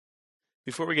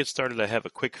Before we get started, I have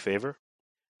a quick favor.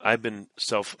 I've been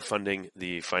self-funding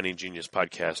the Finding Genius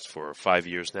podcast for 5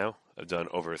 years now. I've done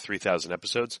over 3,000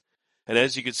 episodes. And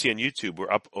as you can see on YouTube,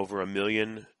 we're up over 1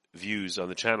 million views on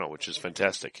the channel, which is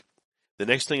fantastic. The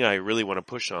next thing I really want to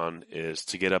push on is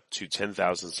to get up to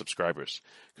 10,000 subscribers.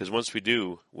 Because once we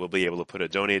do, we'll be able to put a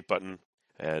donate button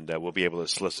and we'll be able to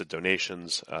solicit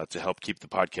donations to help keep the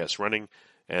podcast running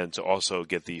and to also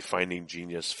get the Finding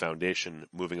Genius Foundation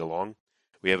moving along.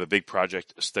 We have a big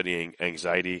project studying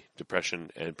anxiety, depression,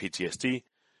 and PTSD,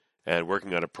 and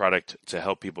working on a product to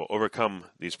help people overcome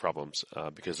these problems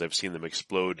because I've seen them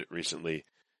explode recently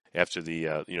after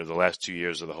the last 2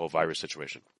 years of the whole virus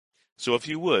situation. So if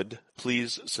you would,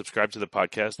 please subscribe to the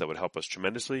podcast. That would help us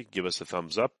tremendously. Give us a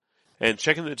thumbs up. And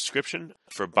check in the description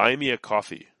for Buy Me a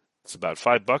Coffee. It's about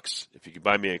 $5. If you could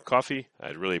buy me a coffee,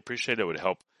 I'd really appreciate it. It would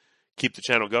help keep the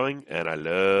channel going, and I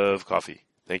love coffee.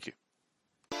 Thank you.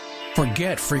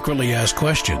 Forget frequently asked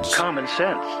questions. Common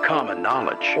sense, common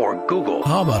knowledge, or Google.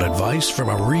 How about advice from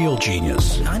a real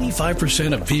genius?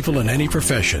 95% of people in any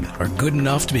profession are good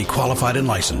enough to be qualified and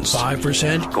licensed.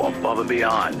 5% go above and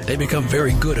beyond. They become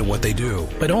very good at what they do,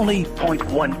 but only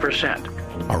 0.1%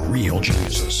 are real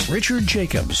geniuses. Richard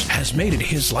Jacobs has made it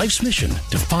his life's mission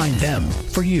to find them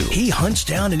for you. He hunts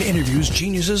down and interviews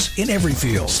geniuses in every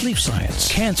field: sleep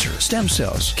science, cancer, stem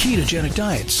cells, ketogenic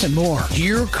diets, and more.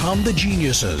 Here come the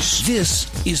geniuses.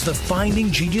 This is the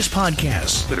Finding Genius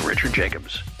Podcast with Richard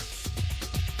Jacobs.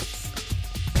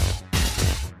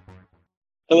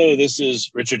 Hello, this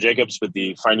is Richard Jacobs with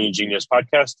the Finding Genius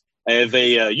Podcast. I have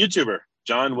a YouTuber,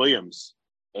 John Williams,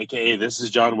 aka This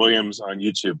is John Williams on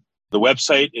YouTube. The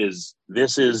website is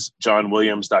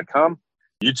thisisjohnwilliams.com.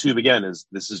 YouTube, again, is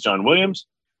This is John Williams.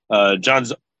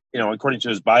 John's, according to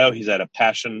his bio, he's had a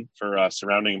passion for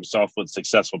surrounding himself with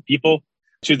successful people.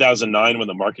 2009, when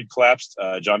the market collapsed,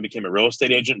 John became a real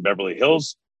estate agent in Beverly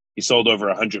Hills. He sold over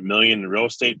 $100 million in real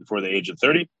estate before the age of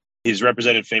 30. He's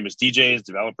represented famous DJs,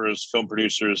 developers, film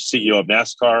producers, CEO of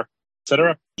NASCAR,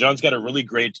 etc. John's got a really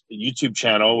great YouTube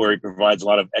channel where he provides a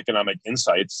lot of economic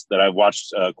insights that I've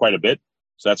watched quite a bit.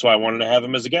 So that's why I wanted to have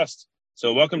him as a guest.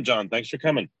 So welcome, John. Thanks for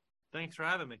coming. Thanks for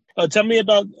having me. Tell me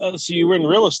about, so you were in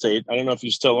real estate. I don't know if you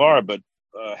still are, but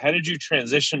how did you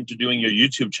transition to doing your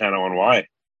YouTube channel and why?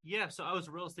 Yeah, so I was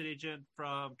a real estate agent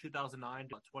from 2009 to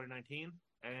 2019.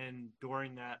 And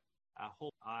during that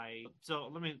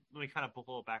let me kind of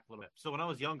pull it back a little bit. So when I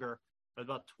was younger, I was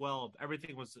about 12,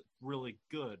 everything was really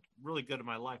good in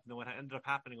my life. And then what ended up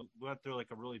happening, we went through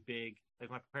like a really big, like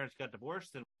my parents got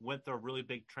divorced and went through a really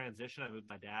big transition. I moved with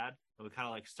my dad and we kind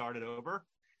of like started over.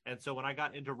 And so when I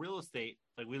got into real estate,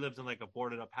 like we lived in like a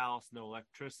boarded up house, no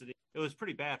electricity. It was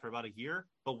pretty bad for about a year.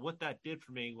 But what that did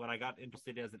for me when I got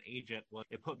interested as an agent was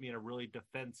it put me in a really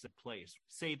defensive place,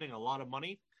 saving a lot of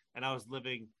money. And I was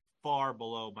living far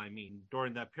below my mean.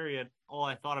 During that period, all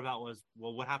I thought about was,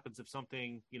 well, what happens if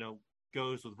something,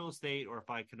 goes with real estate or if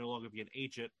I can no longer be an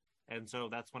agent? And so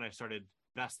that's when I started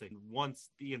investing. Once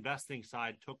the investing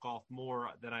side took off more,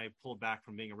 then I pulled back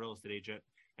from being a real estate agent.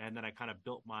 And then I kind of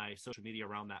built my social media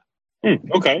around that.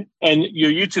 Okay. And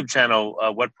your YouTube channel,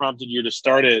 what prompted you to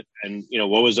start it? And,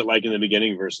 what was it like in the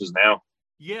beginning versus now?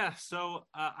 Yeah. So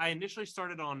I initially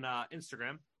started on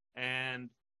Instagram and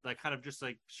like kind of just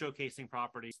like showcasing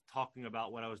properties, talking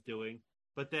about what I was doing.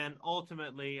 But then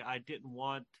ultimately I didn't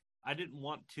want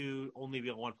to only be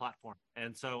on one platform.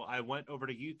 And so I went over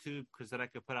to YouTube because then I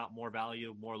could put out more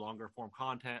value, more longer form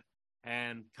content,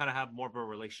 and kind of have more of a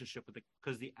relationship with it.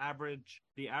 Because the average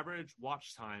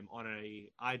watch time on a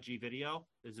IG video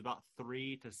is about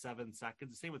 3 to 7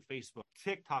 seconds. The same with Facebook.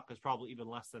 TikTok is probably even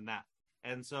less than that.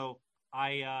 And so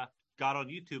I got on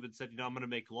YouTube and said, I'm going to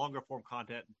make longer form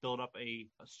content, build up a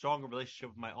stronger relationship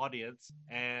with my audience.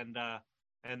 And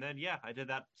then, I did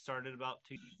that, started about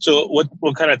 2 years. So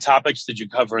what kind of topics did you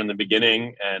cover in the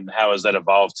beginning and how has that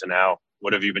evolved to now?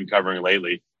 What have you been covering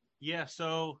lately? Yeah,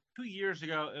 so 2 years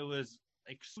ago, it was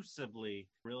exclusively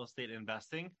real estate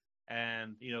investing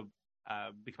and,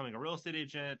 becoming a real estate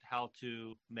agent, how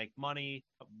to make money,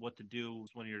 what to do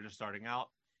when you're just starting out.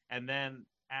 And then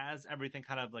as everything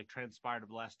kind of like transpired over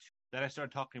the last 2, then I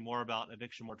started talking more about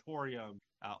eviction moratorium,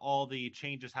 all the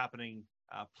changes happening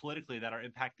politically that are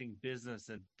impacting business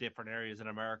in different areas in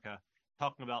America,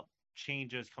 talking about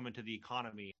changes coming to the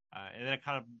economy. And then it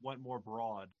kind of went more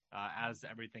broad as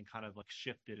everything kind of like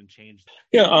shifted and changed.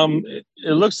 Yeah,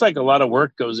 it looks like a lot of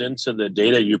work goes into the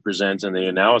data you present and the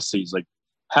analyses. Like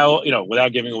how,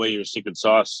 without giving away your secret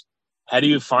sauce, how do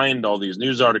you find all these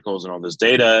news articles and all this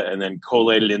data and then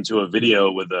collate it into a video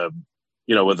with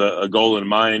a goal in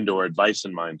mind or advice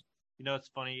in mind? It's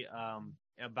funny.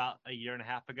 about a year and a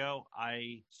half ago,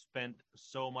 I spent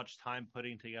so much time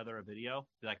putting together a video,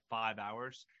 like 5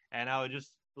 hours, and I would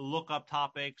just look up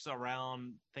topics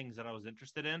around things that I was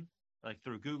interested in, like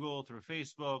through Google, through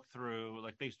Facebook, through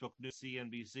like Facebook News,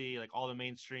 CNBC, like all the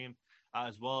mainstream,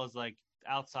 as well as like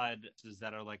outside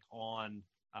that are like on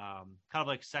kind of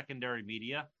like secondary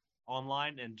media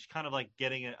online, and just kind of like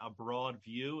getting a broad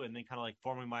view and then kind of like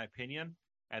forming my opinion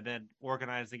and then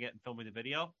organizing it and filming the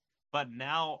video. But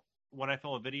now when I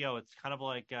film a video, it's kind of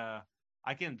like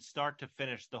I can start to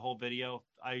finish the whole video.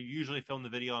 I usually film the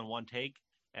video in one take,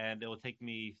 and it will take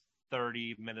me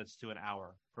 30 minutes to an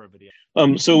hour for a video.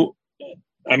 So,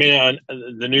 I mean, on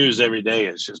the news every day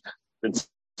has just been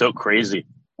so crazy.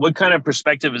 What kind of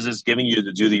perspective is this giving you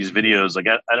to do these videos? Like,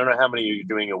 I don't know how many you're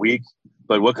doing a week,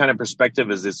 but what kind of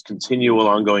perspective is this continual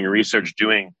ongoing research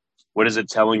doing? What is it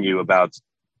telling you about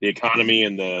the economy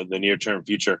and the near-term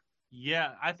future?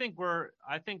 Yeah, I think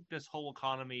this whole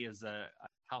economy is a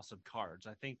house of cards.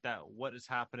 I think that what is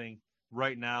happening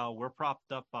right now, we were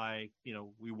propped up by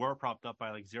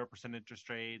like 0% interest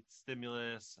rates,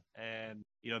 stimulus, and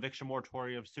eviction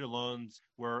moratorium. Student loans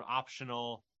were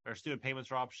optional, or student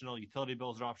payments were optional, utility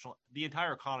bills are optional. The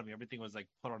entire economy, everything was like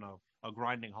put on a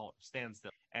grinding halt,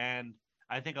 standstill. And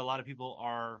I think a lot of people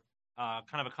are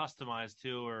kind of accustomed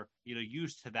to, or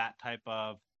used to that type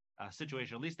of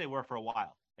situation. At least they were for a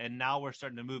while. And now we're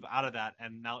starting to move out of that,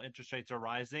 and now interest rates are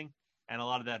rising, and a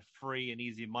lot of that free and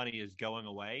easy money is going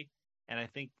away. And I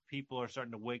think people are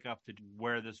starting to wake up to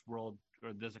where this world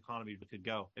or this economy could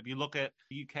go. If you look at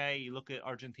the UK, you look at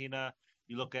Argentina,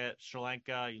 you look at Sri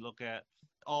Lanka, you look at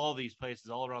all these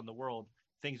places all around the world,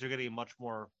 things are getting much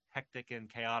more hectic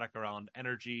and chaotic around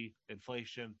energy,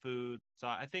 inflation, food. So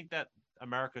I think that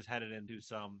America's headed into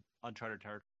some uncharted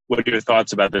territory. What are your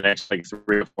thoughts about the next 3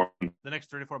 or 4 months? The next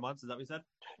 3 to 4 months, is that what you said?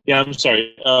 Yeah, I'm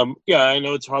sorry. Yeah, I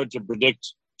know it's hard to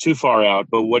predict too far out,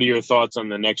 but what are your thoughts on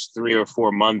the next 3 or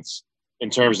 4 months in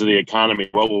terms of the economy?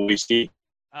 What will we see?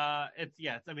 I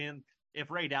mean, if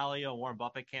Ray Dalio and Warren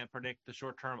Buffett can't predict the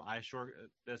short term, I sure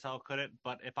as hell couldn't.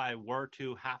 But if I were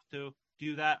to have to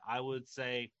do that, I would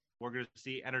say we're going to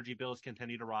see energy bills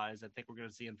continue to rise. I think we're going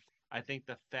to see. I think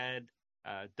the Fed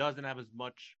doesn't have as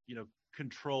much,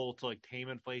 control to like tame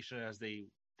inflation as they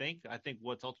think. I think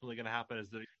what's ultimately going to happen is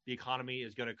the economy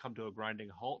is going to come to a grinding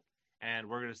halt, and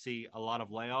we're going to see a lot of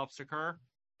layoffs occur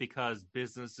because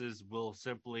businesses will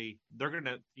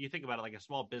you think about it, like a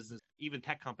small business, even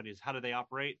tech companies, how do they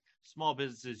operate? Small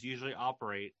businesses usually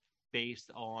operate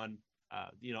based on,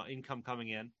 income coming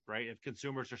in, right? If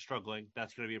consumers are struggling,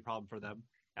 that's going to be a problem for them.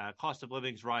 Cost of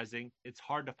living is rising. It's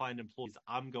hard to find employees.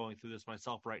 I'm going through this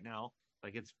myself right now.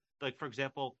 Like, for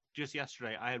example, just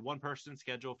yesterday, I had one person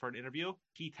scheduled for an interview.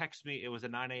 He texted me. It was a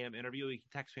 9 a.m. interview. He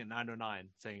texted me at 9:09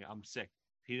 saying, I'm sick.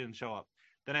 He didn't show up.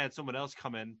 Then I had someone else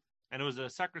come in, and it was a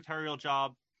secretarial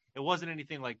job. It wasn't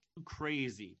anything like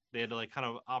crazy. They had to like kind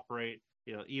of operate,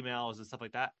 emails and stuff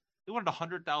like that. They wanted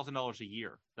 $100,000 a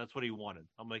year. That's what he wanted.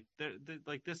 I'm like,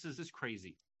 this is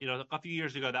crazy. A few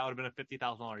years ago, that would have been a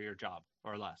 $50,000 a year job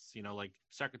or less. Like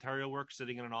secretarial work,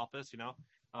 sitting in an office.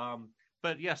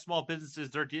 But yeah, small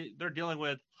businesses, they're dealing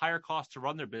with higher costs to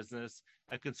run their business,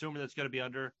 a consumer that's going to be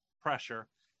under pressure,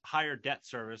 higher debt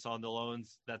service on the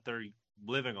loans that they're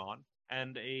living on,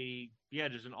 and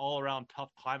just an all-around tough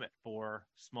climate for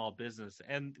small business.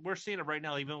 And we're seeing it right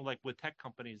now, even like with tech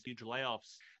companies, huge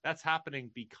layoffs. That's happening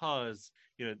because,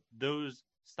 those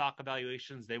stock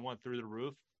evaluations, they went through the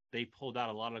roof. They pulled out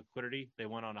a lot of liquidity. They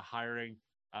went on a hiring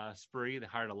spree. They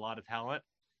hired a lot of talent,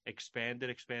 expanded.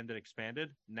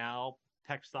 Now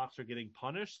tech stocks are getting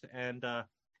punished. And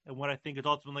what I think is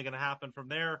ultimately going to happen from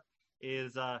there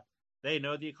is they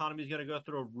know the economy is going to go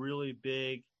through a really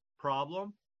big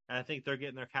problem. And I think they're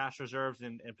getting their cash reserves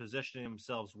and positioning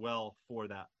themselves well for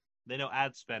that. They know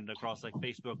ad spend across like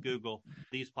Facebook, Google,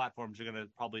 these platforms are going to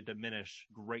probably diminish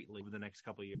greatly over the next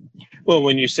couple of years. Well,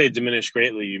 when you say diminish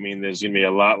greatly, you mean there's going to be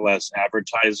a lot less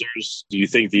advertisers. Do you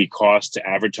think the cost to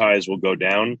advertise will go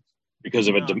down because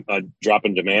of a drop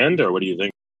in demand, or what do you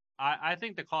think? I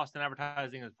think the cost in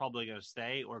advertising is probably going to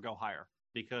stay or go higher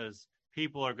because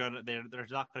people are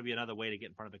there's not going to be another way to get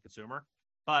in front of the consumer.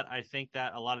 But I think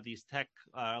that a lot of these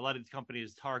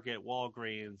companies, Target,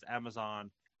 Walgreens, Amazon,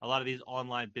 a lot of these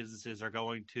online businesses are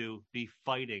going to be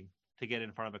fighting to get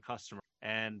in front of a customer.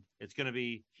 And it's going to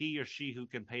be he or she who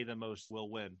can pay the most will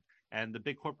win. And the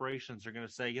big corporations are going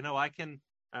to say,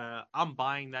 I'm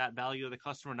buying that value of the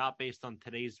customer, not based on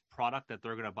today's product that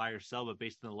they're going to buy or sell, but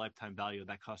based on the lifetime value of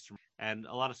that customer. And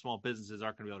a lot of small businesses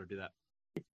aren't going to be able to do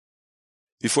that.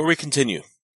 Before we continue,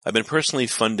 I've been personally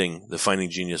funding the Finding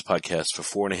Genius podcast for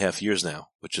 4.5 years now,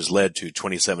 which has led to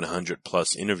 2,700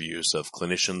 plus interviews of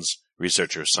clinicians,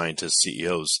 researchers, scientists,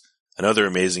 CEOs, and other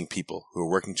amazing people who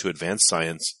are working to advance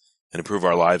science and improve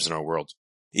our lives and our world.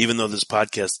 Even though this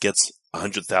podcast gets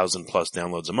 100,000 plus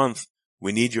downloads a month,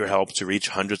 we need your help to reach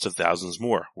hundreds of thousands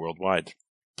more worldwide.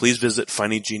 Please visit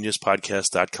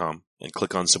findinggeniuspodcast.com and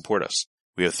click on Support Us.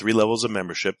 We have 3 levels of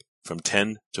membership from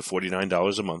 $10 to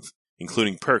 $49 a month,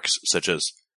 including perks such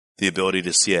as the ability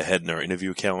to see ahead in our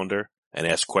interview calendar and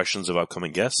ask questions of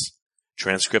upcoming guests,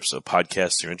 transcripts of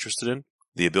podcasts you're interested in,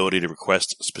 the ability to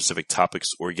request specific topics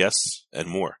or guests, and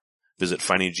more. Visit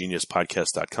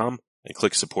findinggeniuspodcast.com and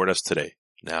click Support Us today.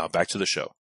 Now back to the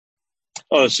show.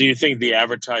 Oh, so you think the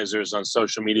advertisers on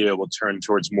social media will turn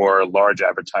towards more large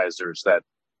advertisers that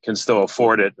can still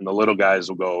afford it, and the little guys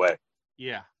will go away?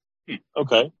 Yeah.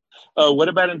 Okay. What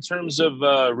about in terms of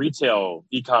retail,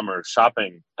 e-commerce,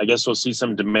 shopping? I guess we'll see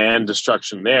some demand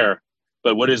destruction there.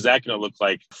 But what is that going to look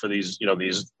like for these,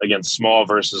 again, small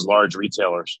versus large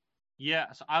retailers?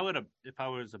 Yeah, so I would, if I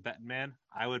was a betting man,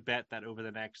 I would bet that over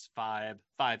the next five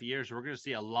years, we're going to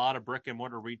see a lot of brick and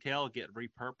mortar retail get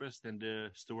repurposed into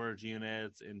storage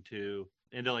units, into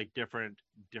like different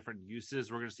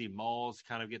uses. We're going to see malls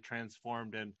kind of get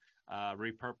transformed and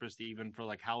repurposed even for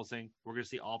like housing. We're going to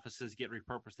see offices get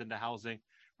repurposed into housing.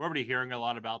 We're already hearing a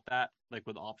lot about that, like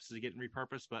with offices getting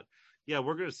repurposed. But yeah,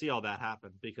 we're going to see all that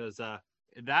happen because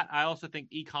that I also think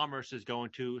e-commerce is going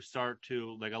to start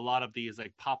to, like, a lot of these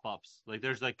like pop-ups, like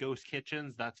there's like ghost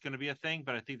kitchens, that's going to be a thing,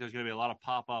 but I think there's going to be a lot of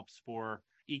pop-ups for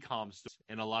e-coms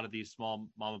in a lot of these small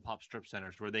mom and pop strip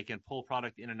centers where they can pull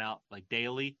product in and out like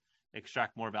daily,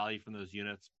 extract more value from those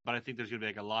units. But I think there's going to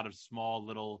be like a lot of small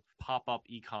little pop-up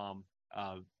e-com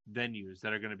venues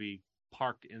that are going to be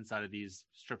parked inside of these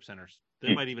strip centers.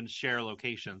 They might even share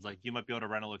locations. Like you might be able to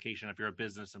rent a location if you're a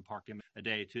business and park in a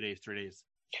day, 2 days, 3 days.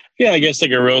 Yeah, I guess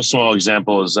like a real small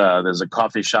example is there's a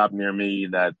coffee shop near me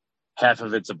that half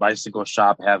of it's a bicycle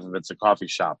shop, half of it's a coffee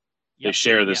shop. Yep. They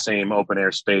share the same open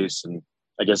air space, and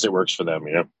I guess it works for them,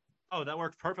 Oh, that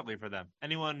works perfectly for them.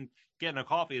 Anyone getting a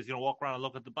coffee is going to walk around and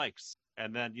look at the bikes.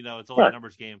 And then, it's only a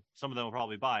numbers game. Some of them will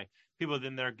probably buy. People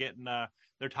then they're getting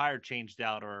their tire changed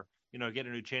out or, getting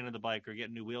a new chain on the bike or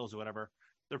getting new wheels or whatever.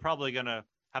 They're probably going to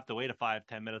have to wait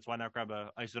 5-10 minutes. Why not grab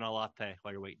a ice vanilla latte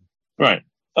while you're waiting? Right.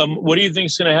 What do you think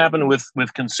is going to happen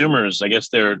with consumers? I guess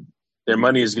their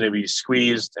money is going to be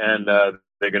squeezed, and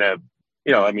they're going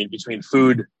to, between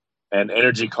food and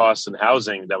energy costs and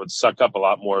housing, that would suck up a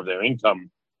lot more of their income.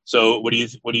 So, what do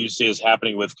you see as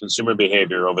happening with consumer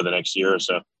behavior over the next year or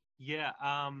so? Yeah,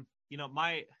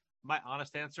 my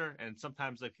honest answer, and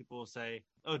sometimes like people will say,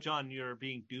 "Oh, John, you're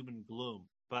being doom and gloom,"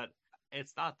 but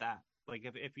it's not that. Like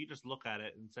if you just look at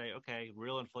it and say, okay,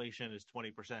 real inflation is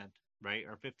 20%. Right?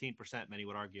 Or 15%, many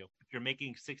would argue. If you're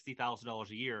making $60,000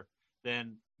 a year,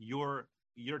 then you're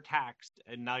taxed,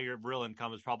 and now your real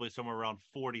income is probably somewhere around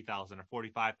 $40,000 or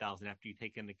 $45,000 after you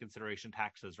take into consideration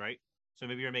taxes, right? So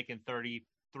maybe you're making $300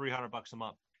 a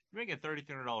month. You're making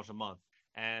 $3,300 a month,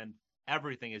 and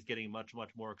everything is getting much,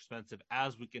 much more expensive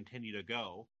as we continue to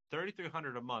go.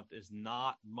 $3,300 a month is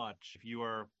not much if you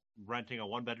are renting a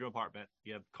 1-bedroom apartment.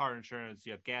 You have car insurance,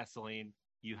 you have gasoline,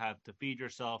 you have to feed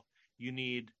yourself, you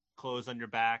need clothes on your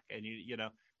back, and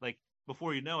like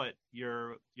before you know it,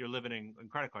 you're living in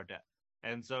credit card debt.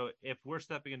 And so if we're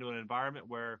stepping into an environment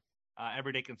where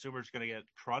everyday consumers are going to get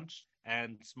crunched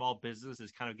and small business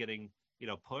is kind of getting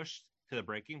pushed to the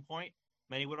breaking point,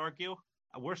 many would argue,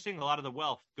 we're seeing a lot of the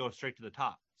wealth go straight to the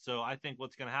top. So I think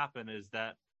what's going to happen is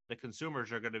that the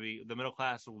consumers are going to be, the middle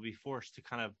class will be forced to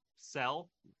kind of sell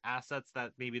assets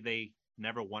that maybe they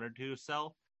never wanted to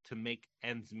sell to make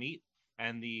ends meet.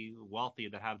 And the wealthy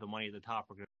that have the money at the top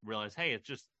are going to realize, hey, it's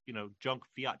just, junk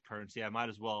fiat currency. I might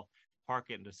as well park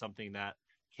it into something that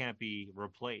can't be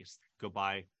replaced. Go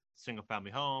buy single family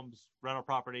homes, rental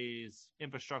properties,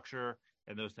 infrastructure,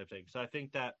 and those types of things. So I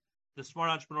think that the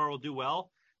smart entrepreneur will do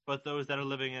well, but those that are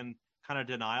living in kind of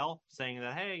denial, saying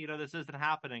that, hey, this isn't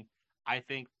happening, I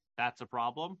think that's a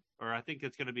problem, or I think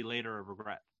it's going to be later a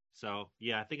regret. So,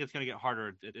 yeah, I think it's going to get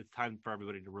harder. It's time for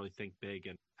everybody to really think big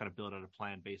and kind of build out a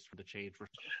plan based for the change.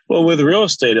 Well, with real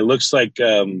estate, it looks like,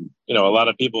 a lot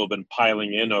of people have been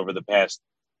piling in over the past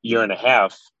year and a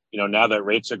half. Now that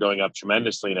rates are going up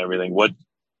tremendously and everything, what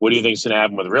do you think is going to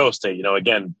happen with real estate?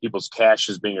 Again, people's cash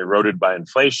is being eroded by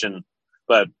inflation,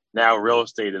 but now real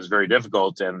estate is very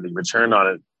difficult, and the return on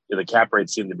it, the cap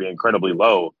rates seem to be incredibly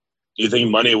low. Do you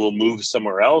think money will move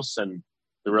somewhere else and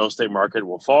the real estate market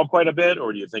will fall quite a bit,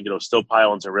 or do you think it'll still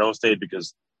pile into real estate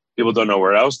because people don't know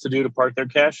where else to park their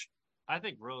cash? I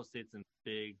think real estate's in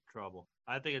big trouble.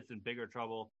 I think it's in bigger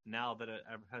trouble now than it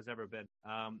has ever been.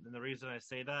 And the reason I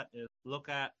say that is look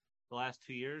at the last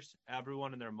 2 years.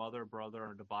 Everyone and their mother, brother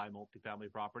are to buy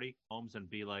multifamily property homes and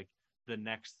be like the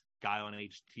next guy on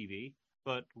HTV.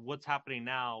 But what's happening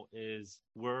now is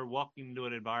we're walking into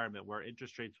an environment where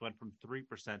interest rates went from 3%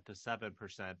 to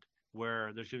 7%,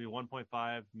 where there's going to be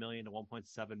 1.5 million to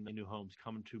 1.7 million new homes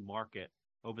coming to market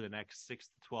over the next 6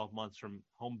 to 12 months from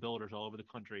home builders all over the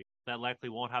country that likely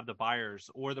won't have the buyers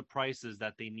or the prices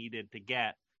that they needed to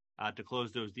get to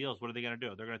close those deals. What are they going to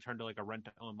do? They're going to turn to like a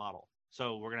rent-to-own model.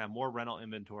 So we're going to have more rental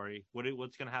inventory.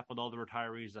 What's going to happen with all the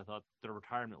retirees that thought their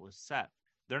retirement was set?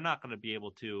 They're not going to be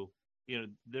able to,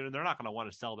 they're not going to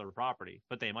want to sell their property,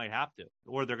 but they might have to,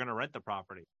 or they're going to rent the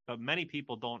property. But many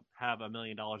people don't have $1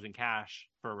 million in cash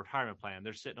for a retirement plan.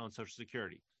 They're sitting on Social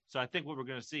Security. So I think what we're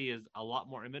going to see is a lot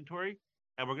more inventory,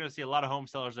 and we're going to see a lot of home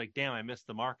sellers like, damn, I missed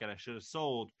the market. I should have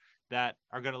sold, that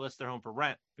are going to list their home for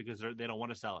rent because they don't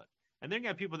want to sell it. And then you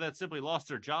have people that simply lost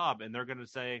their job and they're going to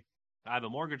say, I have a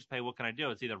mortgage to pay. What can I do?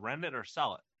 It's either rent it or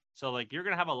sell it. So like you're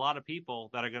going to have a lot of people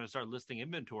that are going to start listing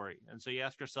inventory. And so you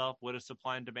ask yourself, what does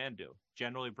supply and demand do?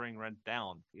 Generally bring rent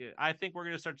down. I think we're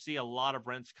going to start to see a lot of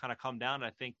rents kind of come down.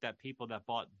 I think that people that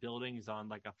bought buildings on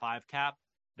like a 5 cap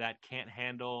that can't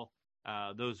handle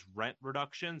those rent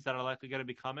reductions that are likely going to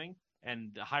be coming,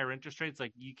 and the higher interest rates,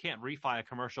 like you can't refi a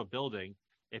commercial building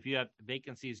if you have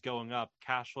vacancies going up,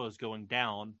 cash flows going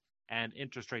down, and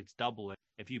interest rates doubling.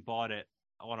 If you bought it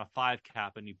on a 5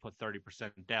 cap and you put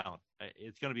 30% down,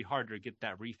 it's going to be harder to get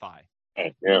that refi.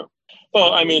 Yeah.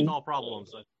 Well, I mean, it's all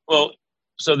problems. Well,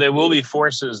 so there will be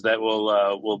forces that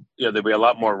will there'll be a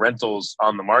lot more rentals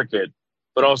on the market,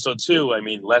 but also too, I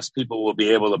mean, less people will be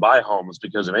able to buy homes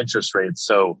because of interest rates.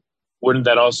 So wouldn't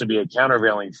that also be a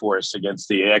countervailing force against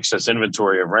the excess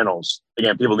inventory of rentals?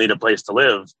 Again, people need a place to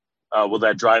live. Will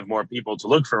that drive more people to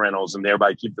look for rentals and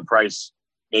thereby keep the price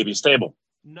maybe stable?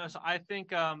 No, so I think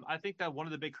that one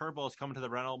of the big curveballs coming to the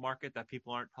rental market that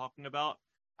people aren't talking about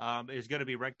is going to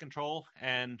be rent control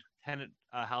and tenant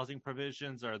housing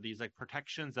provisions, or these like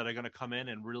protections that are going to come in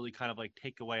and really kind of like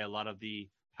take away a lot of the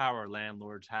power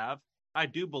landlords have. I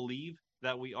do believe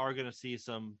that we are going to see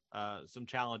some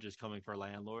challenges coming for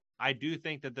landlords. I do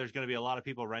think that there's going to be a lot of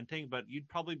people renting, but you'd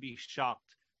probably be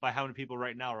shocked by how many people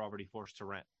right now are already forced to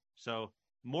rent. So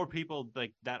more people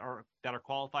like that are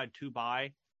qualified to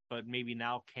buy, but maybe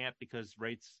now can't because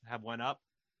rates have went up.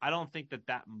 I don't think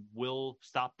that will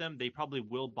stop them. They probably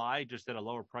will buy just at a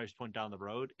lower price point down the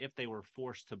road if they were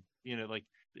forced to,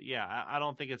 I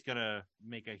don't think it's going to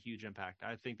make a huge impact.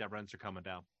 I think that rents are coming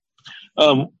down.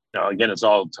 Again, it's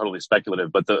all totally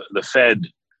speculative, but the Fed,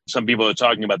 some people are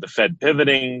talking about the Fed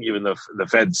pivoting, even though the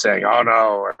Fed's saying, oh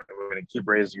no, we're going to keep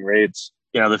raising rates.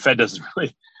 The Fed doesn't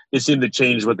really, they seem to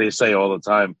change what they say all the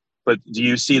time. But do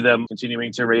you see them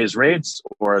continuing to raise rates,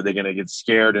 or are they going to get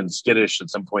scared and skittish at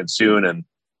some point soon and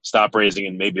stop raising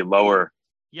and maybe lower?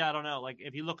 Yeah, I don't know. Like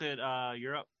if you look at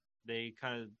Europe, they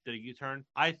kind of did a U-turn.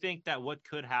 I think that what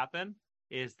could happen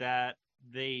is that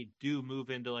they do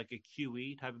move into like a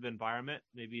QE type of environment,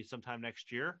 maybe sometime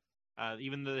next year.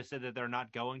 Even though they said that they're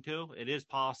not going to, it is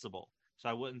possible. So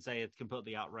I wouldn't say it's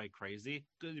completely outright crazy.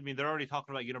 I mean, they're already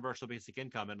talking about universal basic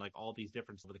income and like all these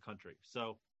differences over the country.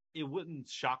 So it wouldn't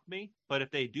shock me. But if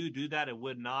they do that, it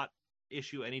would not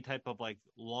issue any type of like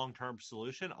long-term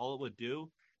solution. All it would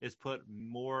do is put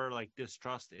more like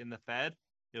distrust in the Fed.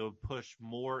 It would push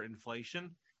more inflation,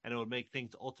 and it would make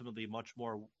things ultimately much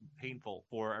more painful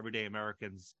for everyday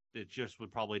Americans. It just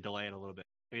would probably delay it a little bit.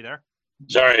 Are you there?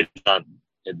 Sorry, John.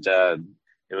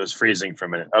 It was freezing for a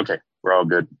minute. Okay, we're all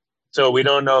good. So we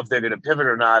don't know if they're going to pivot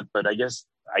or not, but I guess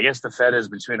the Fed is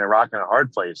between a rock and a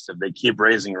hard place. If they keep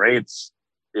raising rates,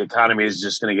 the economy is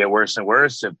just going to get worse and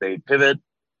worse. If they pivot,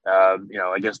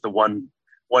 I guess the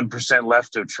 1%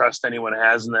 left of trust anyone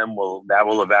has in them will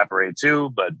evaporate too.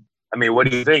 But I mean, what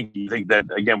do you think? Do you think that,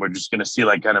 again, we're just going to see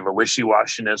like kind of a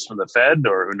wishy-washiness from the Fed,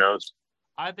 or who knows?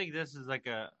 I think this is like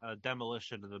a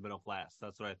demolition of the middle class.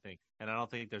 That's what I think. And I don't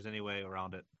think there's any way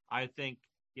around it. I think,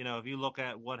 if you look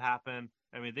at what happened,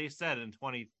 I mean, they said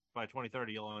by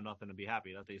 2030, you'll own nothing to be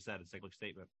happy. That they said, it's like a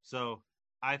statement. So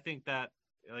I think that,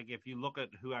 like, if you look at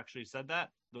who actually said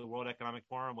that, the World Economic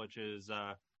Forum, which is,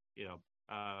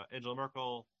 Angela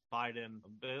Merkel, Biden,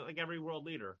 like every world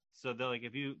leader. So they're like,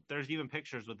 there's even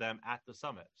pictures with them at the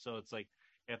summit. So it's like,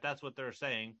 if that's what they're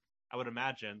saying, I would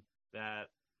imagine that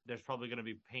there's probably going to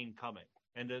be pain coming.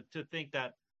 And to think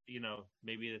that,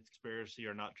 maybe it's conspiracy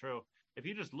or not true. If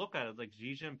you just look at it, like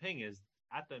Xi Jinping is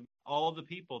all the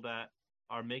people that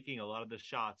are making a lot of the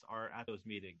shots are at those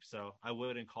meetings. So I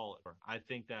wouldn't call it. I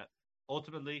think that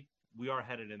ultimately we are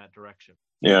headed in that direction.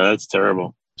 Yeah, that's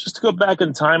terrible. Just to go back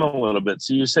in time a little bit.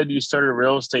 So you said you started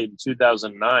real estate in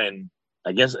 2009.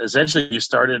 I guess essentially you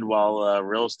started while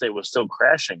real estate was still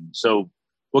crashing. So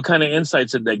what kind of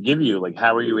insights did that give you? Like,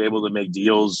 how were you able to make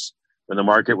deals when the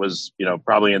market was,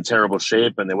 probably in terrible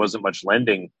shape and there wasn't much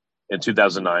lending in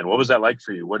 2009? What was that like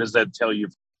for you? What does that tell you?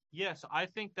 Yes, I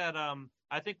think that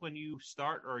I think when you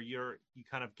start or you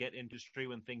kind of get industry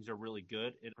when things are really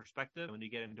good in perspective, when you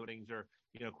get into things are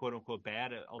quote unquote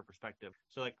bad at all perspective.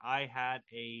 So like I had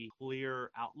a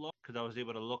clear outlook because I was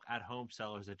able to look at home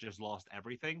sellers that just lost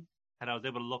everything, and I was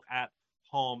able to look at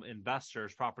home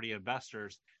investors, property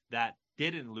investors that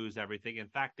didn't lose everything. In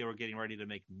fact, they were getting ready to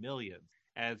make millions.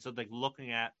 And so like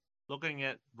looking at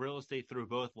real estate through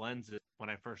both lenses when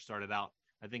I first started out,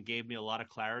 I think gave me a lot of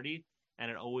clarity. And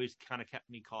it always kind of kept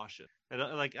me cautious.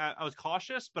 Like I was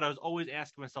cautious, but I was always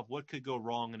asking myself what could go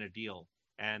wrong in a deal.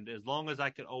 And as long as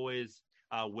I could always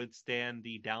withstand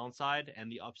the downside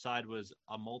and the upside was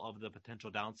a multiple of the potential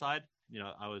downside,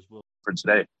 I was willing. For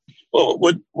today. Well,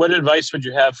 what advice would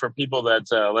you have for people that,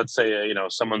 let's say,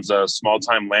 someone's a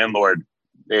small-time landlord,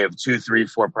 they have 2, 3,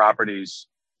 4 properties,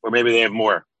 or maybe they have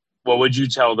more. What would you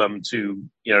tell them to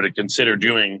consider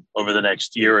doing over the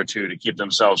next year or two to keep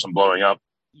themselves from blowing up?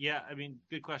 Yeah, I mean,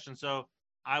 good question. So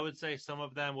I would say some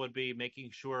of them would be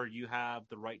making sure you have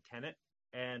the right tenant.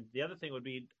 And the other thing would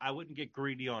be I wouldn't get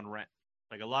greedy on rent.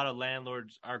 Like a lot of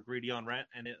landlords are greedy on rent.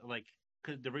 And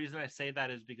the reason I say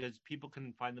that is because people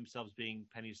can find themselves being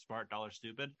penny smart, dollar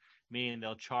stupid, meaning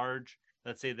they'll charge,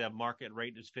 let's say the market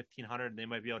rate is $1,500 and they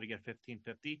might be able to get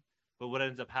 $1,550. But what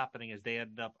ends up happening is they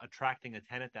end up attracting a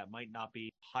tenant that might not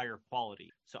be higher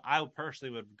quality. So I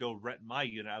personally would go rent my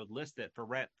unit. I would list it for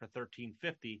rent for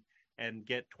 $1,350 and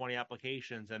get 20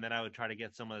 applications. And then I would try to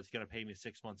get someone that's going to pay me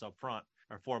 6 months up front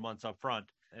or 4 months up front.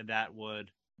 And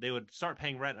they would start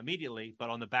paying rent immediately. But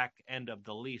on the back end of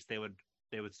the lease, they would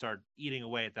start eating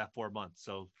away at that 4 months.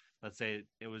 So let's say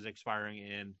it was expiring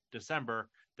in December.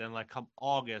 Then like come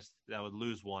August, that would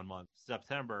lose 1 month.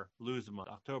 September, lose a month.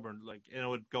 October, and it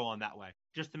would go on that way,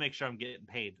 just to make sure I'm getting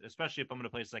paid, especially if I'm in a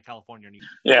place like California.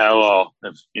 Yeah, well,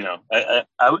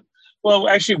 I would. Well,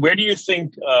 actually, where do you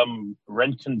think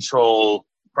rent control,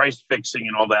 price fixing,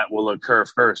 and all that will occur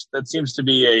first? That seems to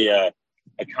be a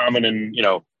common and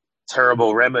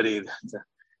terrible remedy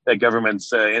that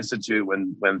governments institute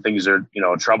when things are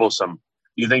troublesome.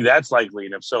 Do you think that's likely,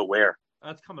 and if so, where?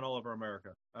 That's coming all over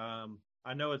America.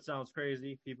 I know it sounds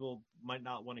crazy. People might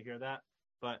not want to hear that.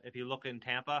 But if you look in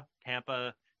Tampa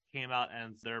came out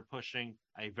and they're pushing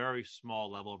a very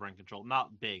small level of rent control.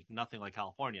 Not big, nothing like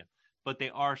California. But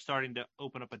they are starting to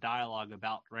open up a dialogue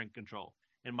about rent control.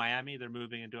 In Miami, they're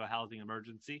moving into a housing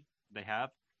emergency. They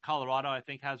have. Colorado, I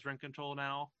think, has rent control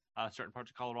now. Certain parts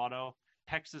of Colorado.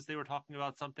 Texas, they were talking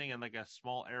about something in like a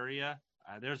small area.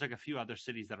 There's like a few other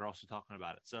cities that are also talking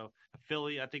about it. So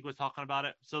Philly, I think, was talking about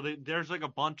it. So there's like a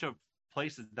bunch of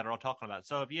places that are all talking about it.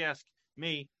 So if you ask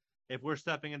me, if we're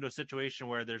stepping into a situation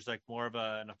where there's like more of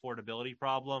an affordability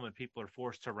problem and people are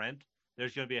forced to rent,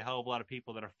 there's going to be a hell of a lot of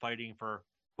people that are fighting for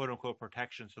quote unquote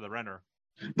protections for the renter.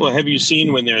 Well, have you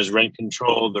seen when there's rent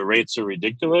control, the rates are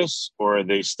ridiculous, or are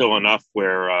they still enough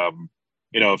where,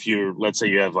 if let's say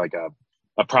you have like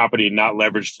a property not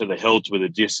leveraged to the hilt with a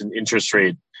decent interest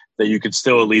rate, that you could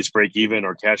still at least break even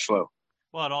or cash flow?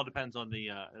 Well, it all depends on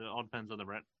the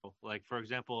rent. Like for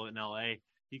example, in LA,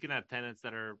 you can have tenants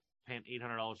that are paying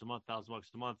 $800 a month, $1,000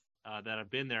 a month that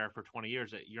have been there for 20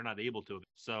 years that you're not able to.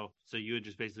 So you would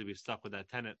just basically be stuck with that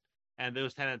tenant. And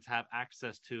those tenants have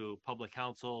access to public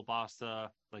counsel,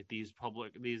 BASA, like these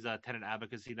tenant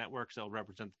advocacy networks that will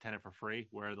represent the tenant for free,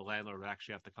 where the landlord would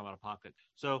actually have to come out of pocket.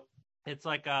 So it's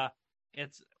like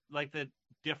the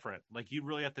different. Like you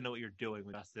really have to know what you're doing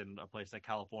with us in a place like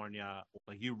California.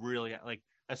 Like you really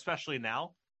especially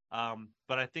now.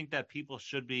 But I think that people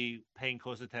should be paying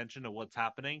close attention to what's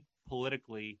happening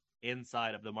politically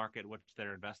inside of the market which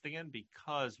they're investing in,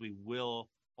 because we will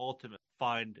ultimately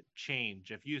find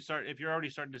change. If you're already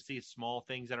starting to see small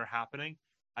things that are happening,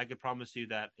 I could promise you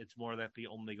that it's more likely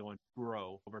only going to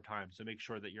grow over time. So make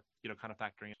sure that you're kind of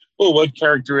factoring in. Well, what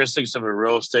characteristics of a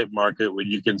real estate market would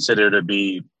you consider to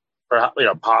be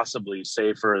possibly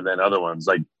safer than other ones?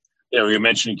 Like, you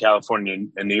mentioned California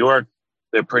and New York,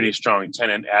 they're pretty strong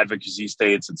tenant advocacy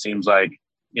states. It seems like,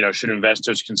 should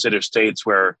investors consider states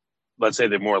where, let's say,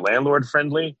 they're more landlord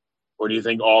friendly? Or do you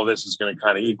think all this is going to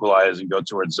kind of equalize and go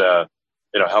towards,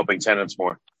 helping tenants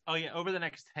more? Oh yeah, over the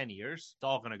next 10 years, it's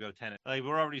all going to go tenant. Like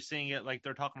we're already seeing it. Like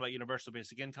they're talking about universal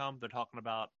basic income. They're talking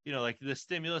about, like the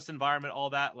stimulus environment, all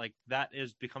that. Like that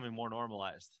is becoming more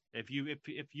normalized. If you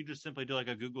just simply do like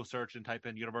a Google search and type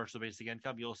in universal basic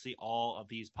income, you'll see all of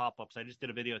these pop-ups. I just did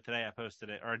a video today. I posted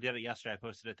it, or I did it yesterday. I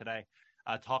posted it today,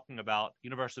 talking about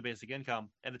universal basic income,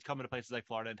 and it's coming to places like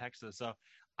Florida and Texas. So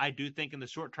I do think in the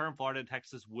short term, Florida and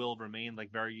Texas will remain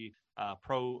like very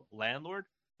pro landlord.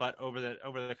 But over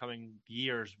the coming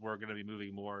years, we're going to be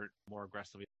moving more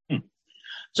aggressively.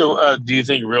 So do you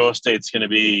think real estate's going to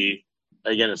be,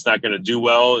 again, it's not going to do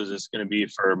well? Is this going to be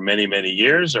for many, many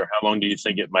years? Or how long do you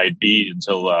think it might be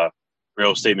until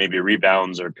real estate maybe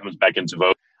rebounds or comes back into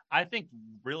vogue? I think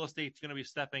real estate's going to be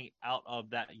stepping out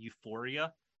of that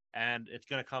euphoria, and it's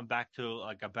going to come back to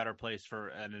like a better place for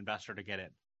an investor to get in.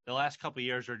 The last couple of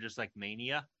years are just like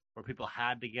mania where people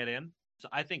had to get in. So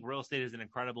I think real estate is an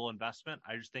incredible investment.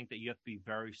 I just think that you have to be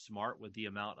very smart with the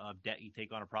amount of debt you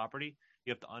take on a property.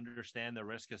 You have to understand the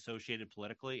risk associated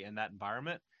politically in that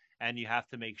environment, and you have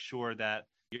to make sure that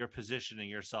you're positioning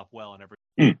yourself well in every.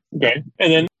 Okay.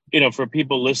 And then, for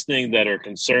people listening that are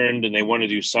concerned and they want to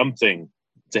do something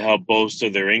to help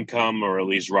bolster their income or at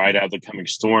least ride out the coming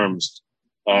storms,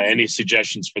 any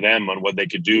suggestions for them on what they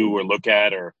could do or look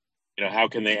at, or, how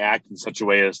can they act in such a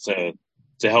way as to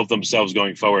help themselves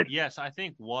going forward? Yes, I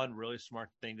think one really smart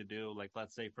thing to do, like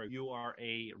let's say for you are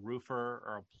a roofer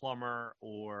or a plumber,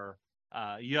 or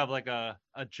you have like a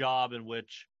job in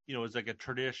which, is like a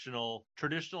traditional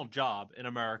job in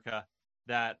America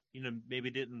that, maybe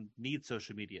didn't need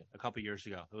social media a couple of years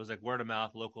ago. It was like word of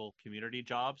mouth, local community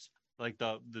jobs, like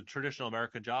the traditional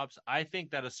American jobs. I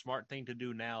think that a smart thing to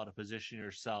do now to position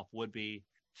yourself would be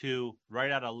to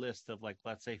write out a list of like,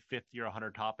 let's say 50 or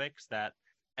 100 topics that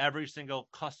every single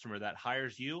customer that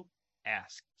hires you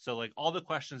ask. So like all the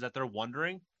questions that they're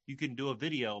wondering, you can do a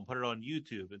video and put it on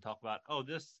YouTube and talk about, oh,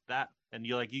 this, that. And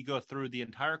you go through the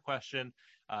entire question,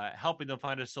 helping them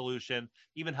find a solution,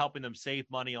 even helping them save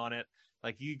money on it.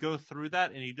 Like you go through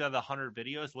that and you do the 100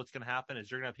 videos. What's going to happen is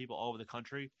you're going to have people all over the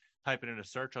country typing in a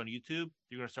search on YouTube.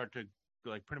 You're going to start to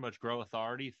like pretty much grow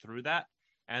authority through that.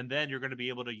 And then you're going to be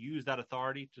able to use that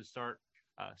authority to start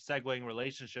segueing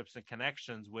relationships and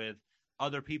connections with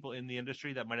other people in the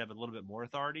industry that might have a little bit more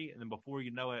authority. And then before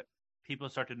you know it, people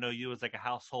start to know you as like a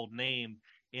household name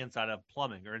inside of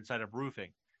plumbing or inside of roofing.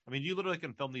 I mean, you literally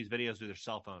can film these videos with your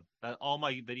cell phone. All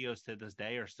my videos to this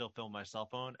day are still filmed on my cell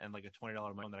phone and like a $20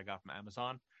 phone that I got from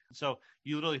Amazon. So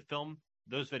you literally film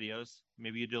those videos.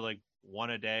 Maybe you do like one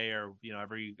a day, or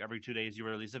every 2 days you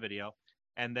release a video.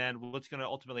 And then what's going to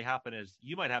ultimately happen is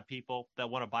you might have people that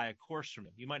want to buy a course from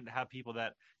you. You might have people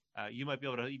that you might be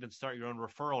able to even start your own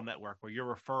referral network where you're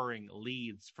referring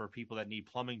leads for people that need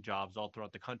plumbing jobs all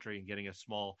throughout the country and getting a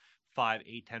small 5,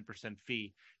 8, 10%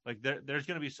 fee. Like there's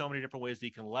going to be so many different ways that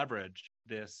you can leverage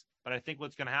this. But I think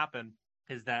what's going to happen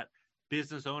is that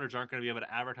business owners aren't going to be able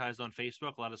to advertise on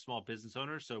Facebook, a lot of small business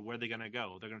owners. So where are they going to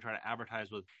go? They're going to try to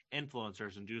advertise with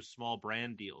influencers and do small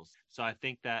brand deals. So I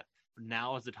think that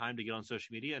now is the time to get on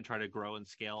social media and try to grow and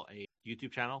scale a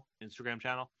YouTube channel, Instagram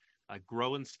channel,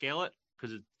 grow and scale it,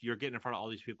 because you're getting in front of all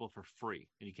these people for free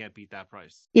and you can't beat that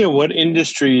price. Yeah. What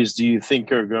industries do you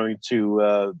think are going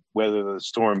to weather the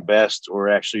storm best or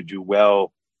actually do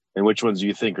well? And which ones do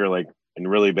you think are like in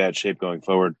really bad shape going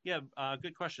forward? Yeah,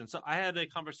 good question. So I had a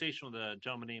conversation with a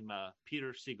gentleman named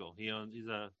Peter Siegel. He's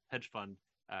a hedge fund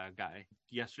guy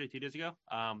yesterday, 2 days ago.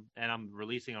 And I'm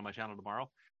releasing on my channel tomorrow.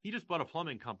 He just bought a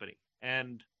plumbing company.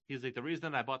 And he's like, the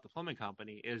reason I bought the plumbing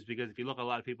company is because if you look at a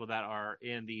lot of people that are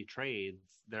in the trades,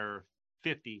 they're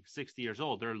 50, 60 years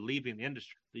old. They're leaving the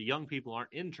industry. The young people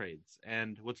aren't in trades.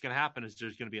 And what's going to happen is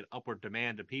there's going to be an upward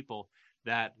demand of people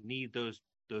that need those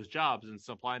jobs, and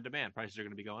supply and demand. Prices are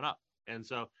going to be going up. And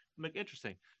so I'm like,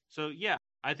 interesting. So yeah,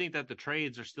 I think that the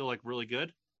trades are still like really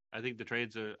good. I think the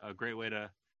trades are a great way to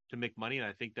make money. And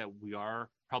I think that we are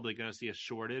probably going to see a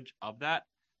shortage of that.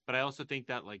 But I also think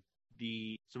that like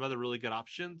some other really good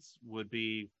options would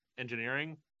be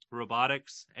engineering,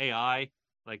 robotics, AI.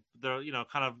 Like they're,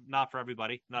 kind of not for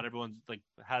everybody. Not everyone like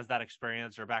has that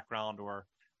experience or background or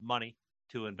money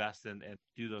to invest in and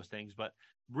do those things. But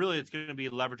really, it's going to be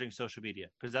leveraging social media,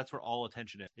 because that's where all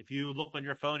attention is. If you look on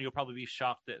your phone, you'll probably be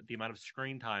shocked at the amount of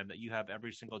screen time that you have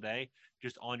every single day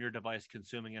just on your device,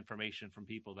 consuming information from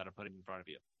people that are putting in front of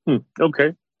you.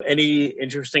 Okay. Any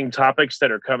interesting topics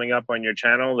that are coming up on your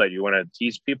channel that you want to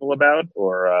tease people about,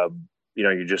 or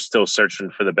you're just still searching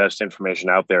for the best information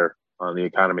out there on the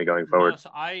economy going forward? So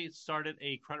I started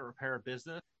a credit repair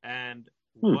business, and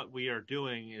what we are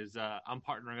doing is I'm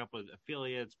partnering up with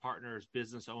affiliates, partners,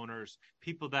 business owners,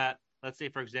 people that let's say,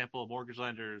 for example, mortgage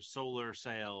lenders, solar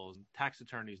sales, tax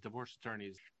attorneys, divorce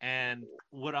attorneys. And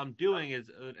what I'm doing is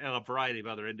in a variety of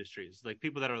other industries, like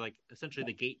people that are like essentially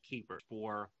the gatekeepers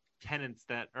for tenants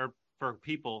that are for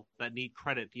people that need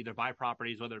credit to either buy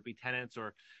properties, whether it be tenants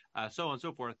or so on and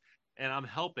so forth. And I'm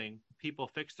helping people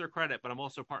fix their credit, but I'm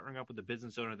also partnering up with the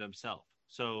business owner themselves.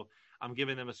 So I'm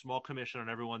giving them a small commission on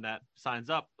everyone that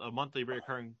signs up, a monthly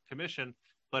recurring commission.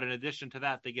 But in addition to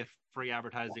that, they get free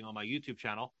advertising on my YouTube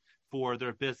channel for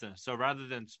their business. So rather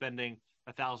than spending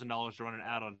 $1,000 to run an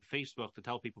ad on Facebook to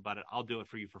tell people about it, I'll do it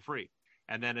for you for free.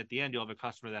 And then at the end, you'll have a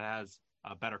customer that has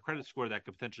a better credit score that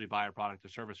could potentially buy a product or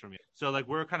service from you. So like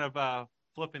we're kind of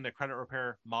flipping the credit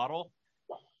repair model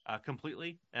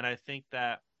completely. And I think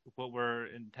that what we're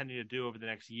intending to do over the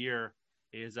next year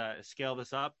is scale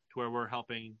this up to where we're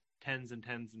helping tens and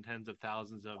tens and tens of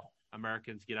thousands of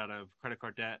Americans get out of credit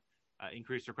card debt,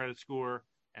 increase their credit score,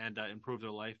 and improve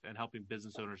their life, and helping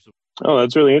business owners. Oh,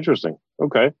 that's really interesting.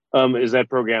 Okay. Is that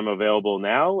program available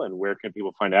now, and where can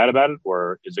people find out about it,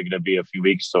 or is it going to be a few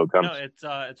weeks till it comes? No,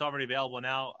 it's already available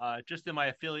now. Just in my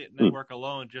affiliate network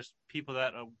alone, just people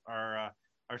that are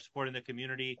supporting the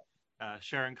community,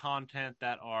 sharing content,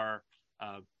 that are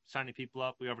signing people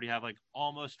up. We already have like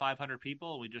almost 500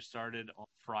 people. We just started on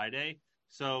Friday.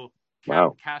 So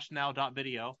wow.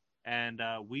 Cashnow.video, and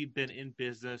we've been in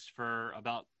business for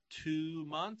about 2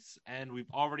 months, and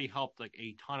we've already helped like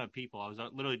a ton of people. I was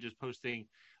literally just posting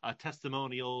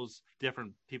testimonials,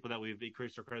 different people that we've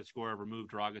increased their credit score,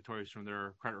 removed derogatories from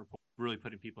their credit report, really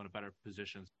putting people in a better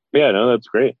position. Yeah, no, that's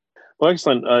great. Well,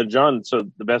 excellent. John, so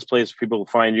the best place for people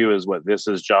to find you is what? This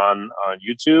is John on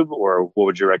YouTube, or what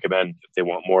would you recommend if they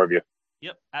want more of you?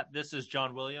 Yep, at This Is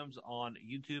John Williams on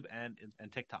YouTube and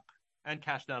TikTok, and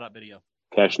Cashnow.video.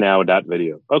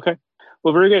 Cashnow.video. Okay.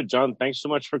 Well, very good. John, thanks so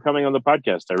much for coming on the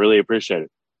podcast. I really appreciate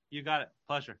it. You got it.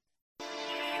 Pleasure.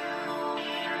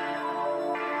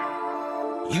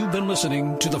 You've been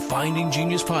listening to the Finding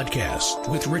Genius podcast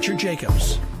with Richard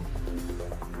Jacobs.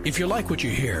 If you like what you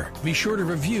hear, be sure to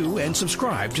review and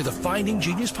subscribe to the Finding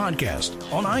Genius podcast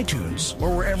on iTunes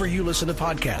or wherever you listen to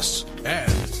podcasts.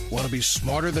 And want to be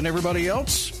smarter than everybody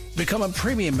else? Become a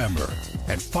premium member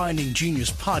at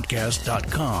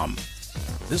findinggeniuspodcast.com.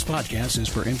 This podcast is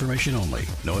for information only.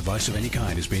 No advice of any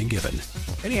kind is being given.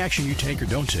 Any action you take or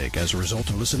don't take as a result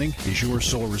of listening is your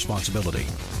sole responsibility.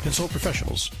 Consult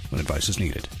professionals when advice is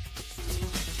needed.